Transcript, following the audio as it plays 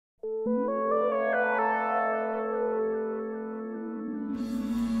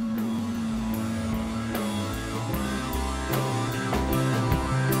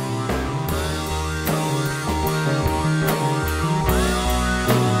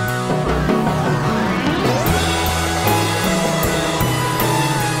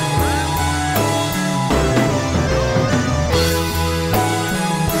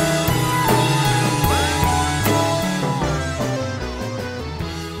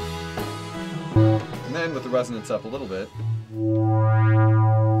And with the resonance up a little bit.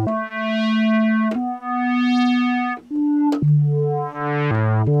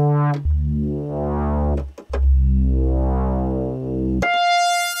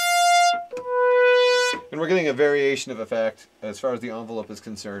 And we're getting a variation of effect as far as the envelope is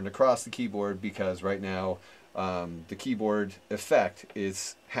concerned across the keyboard, because right now the keyboard effect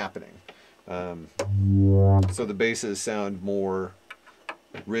is happening. So the basses sound more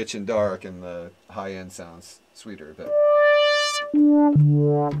rich and dark, and the high end sounds sweeter. But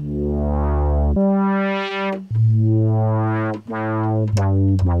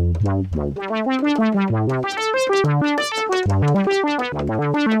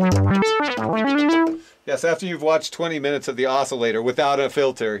yes, after you've watched 20 minutes of the oscillator without a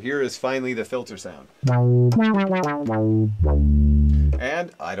filter, here is finally the filter sound.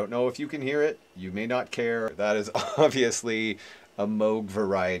 And I don't know if you can hear it. You may not care. That is obviously a Moog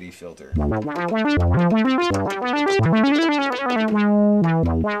variety filter.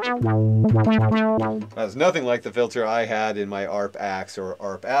 That's nothing like the filter I had in my ARP Axe or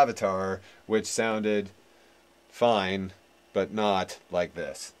ARP Avatar, which sounded fine, but not like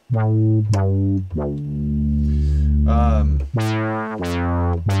this.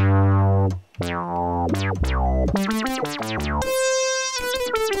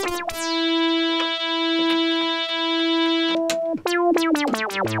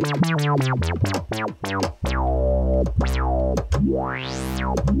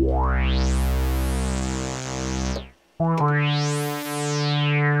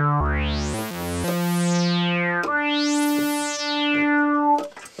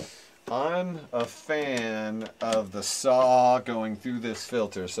 I'm a fan of the saw going through this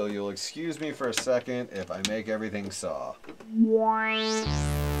filter, so you'll excuse me for a second if I make everything saw.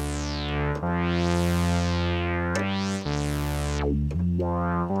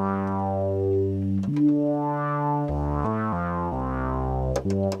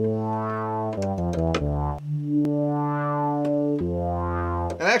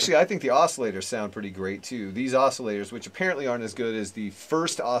 And actually, I think the oscillators sound pretty great too. These oscillators, which apparently aren't as good as the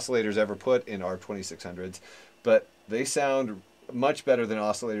first oscillators ever put in ARP 2600s, but they sound much better than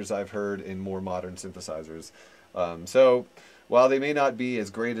oscillators I've heard in more modern synthesizers. So while they may not be as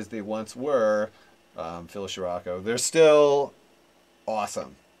great as they once were, Phil Scirocco, they're still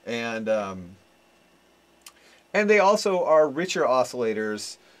awesome. And they also are richer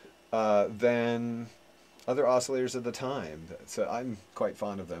oscillators than other oscillators of the time. So I'm quite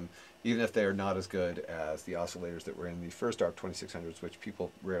fond of them, even if they're not as good as the oscillators that were in the first ARP 2600s, which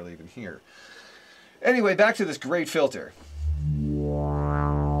people rarely even hear. Anyway, back to this great filter.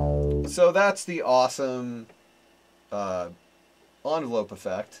 So that's the awesome envelope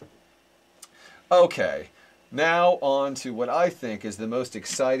effect. Okay, now on to what I think is the most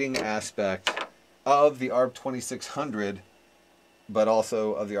exciting aspect of the ARP 2600, but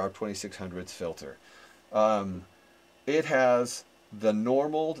also of the ARP 2600's filter. It has the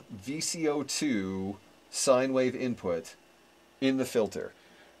normal VCO2 sine wave input in the filter.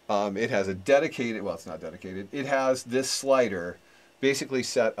 It has a dedicated, well, it's not dedicated, it has this slider basically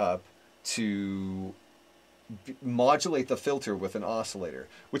set up to modulate the filter with an oscillator,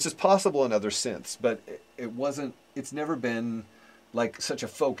 which is possible in other synths, but it's never been like such a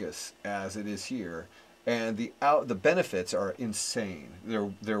focus as it is here. And the benefits are insane.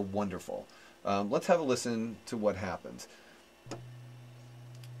 They're wonderful. Let's have a listen to what happens.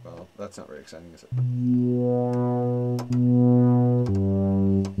 Well, that's not very exciting, is it?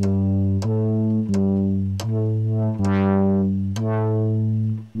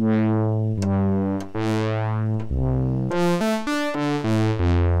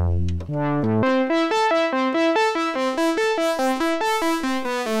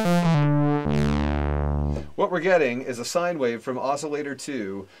 What we're getting is a sine wave from oscillator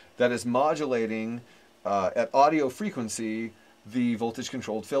 2 that is modulating at audio frequency the voltage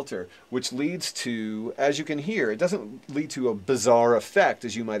controlled filter, which leads to, as you can hear, it doesn't lead to a bizarre effect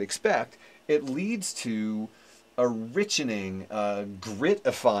as you might expect. It leads to a richening,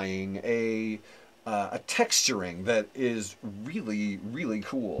 gritifying, a texturing that is really, really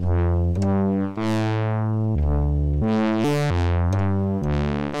cool.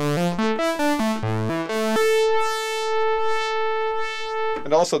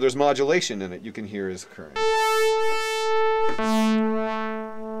 And also there's modulation in it you can hear is occurring.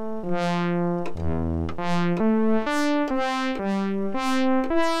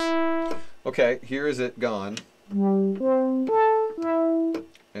 Okay, here is it gone.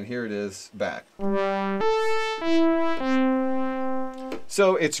 And here it is back.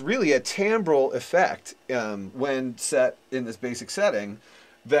 So it's really a timbral effect when set in this basic setting.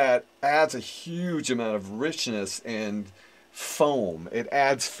 that adds a huge amount of richness and foam. It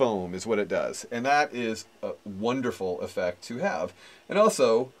adds foam is what it does. And that is a wonderful effect to have. And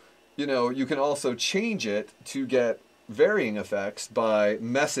also, you know, you can also change it to get varying effects by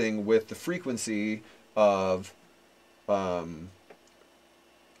messing with the frequency of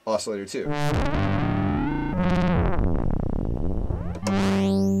oscillator 2.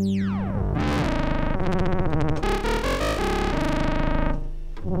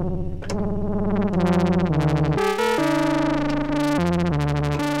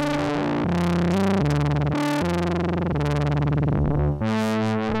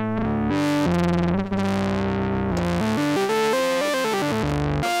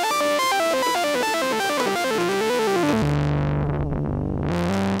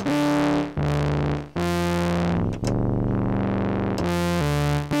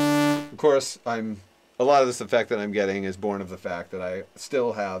 Of course, a lot of this effect that I'm getting is born of the fact that I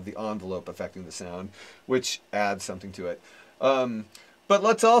still have the envelope affecting the sound, which adds something to it. But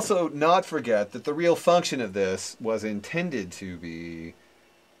let's also not forget that the real function of this was intended to be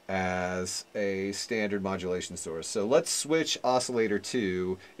as a standard modulation source. So let's switch oscillator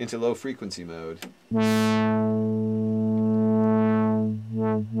 2 into low frequency mode.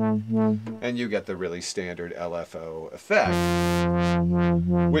 And you get the really standard LFO effect,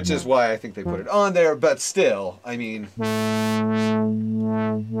 which is why I think they put it on there, but still, I mean...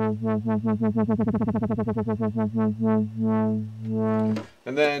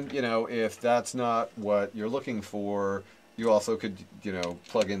 And then, you know, if that's not what you're looking for, you also could, you know,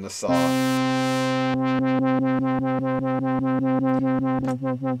 plug in the saw.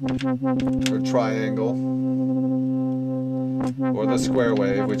 Or triangle. Or the square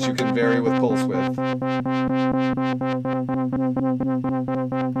wave, which you can vary with pulse width.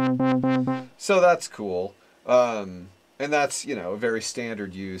 So that's cool. And that's, you know, a very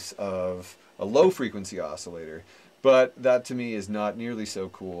standard use of a low frequency oscillator. But that to me is not nearly so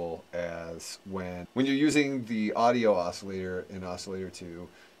cool as when you're using the audio oscillator in oscillator 2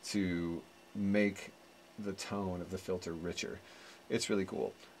 to make the tone of the filter richer. It's really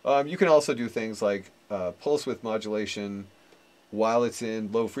cool. You can also do things like pulse width modulation while it's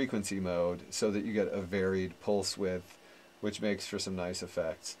in low frequency mode so that you get a varied pulse width, which makes for some nice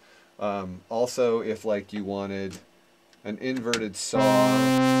effects. Also, if like you wanted an inverted saw,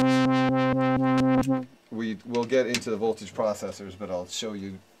 we'll get into the voltage processors, but I'll show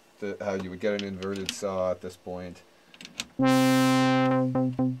you how you would get an inverted saw at this point.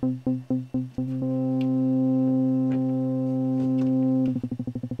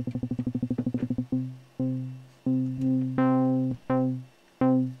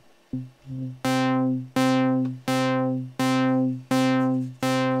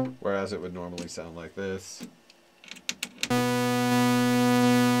 Whereas it would normally sound like this.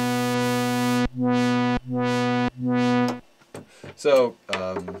 So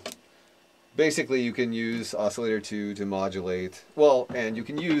basically you can use oscillator 2 to modulate, well, and you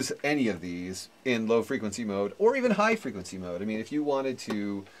can use any of these in low frequency mode or even high frequency mode. I mean, if you wanted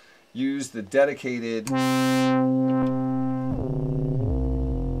to use the dedicated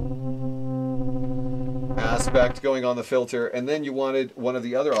aspect going on the filter and then you wanted one of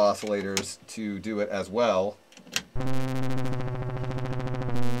the other oscillators to do it as well,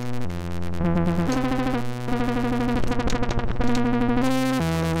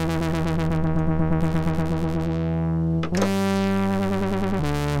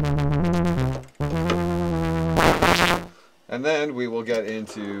 and then we will get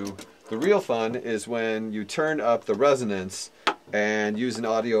into the real fun is when you turn up the resonance and use an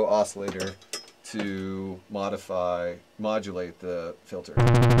audio oscillator to modulate the filter.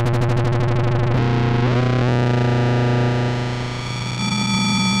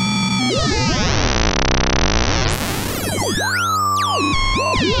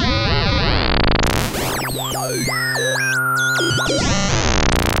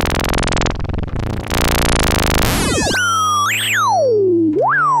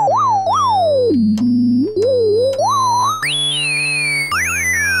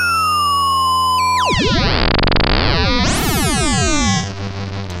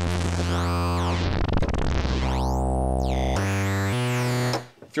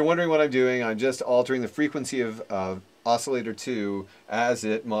 If you're wondering what I'm doing, I'm just altering the frequency of oscillator 2 as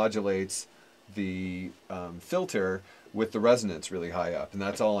it modulates the filter with the resonance really high up, and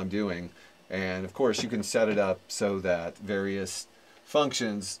that's all I'm doing. And of course you can set it up so that various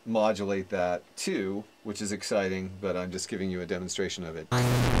functions modulate that too, which is exciting, but I'm just giving you a demonstration of it.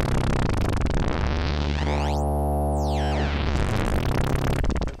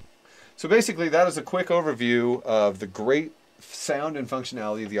 So basically that is a quick overview of the great sound and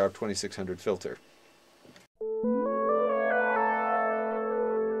functionality of the ARP 2600 filter.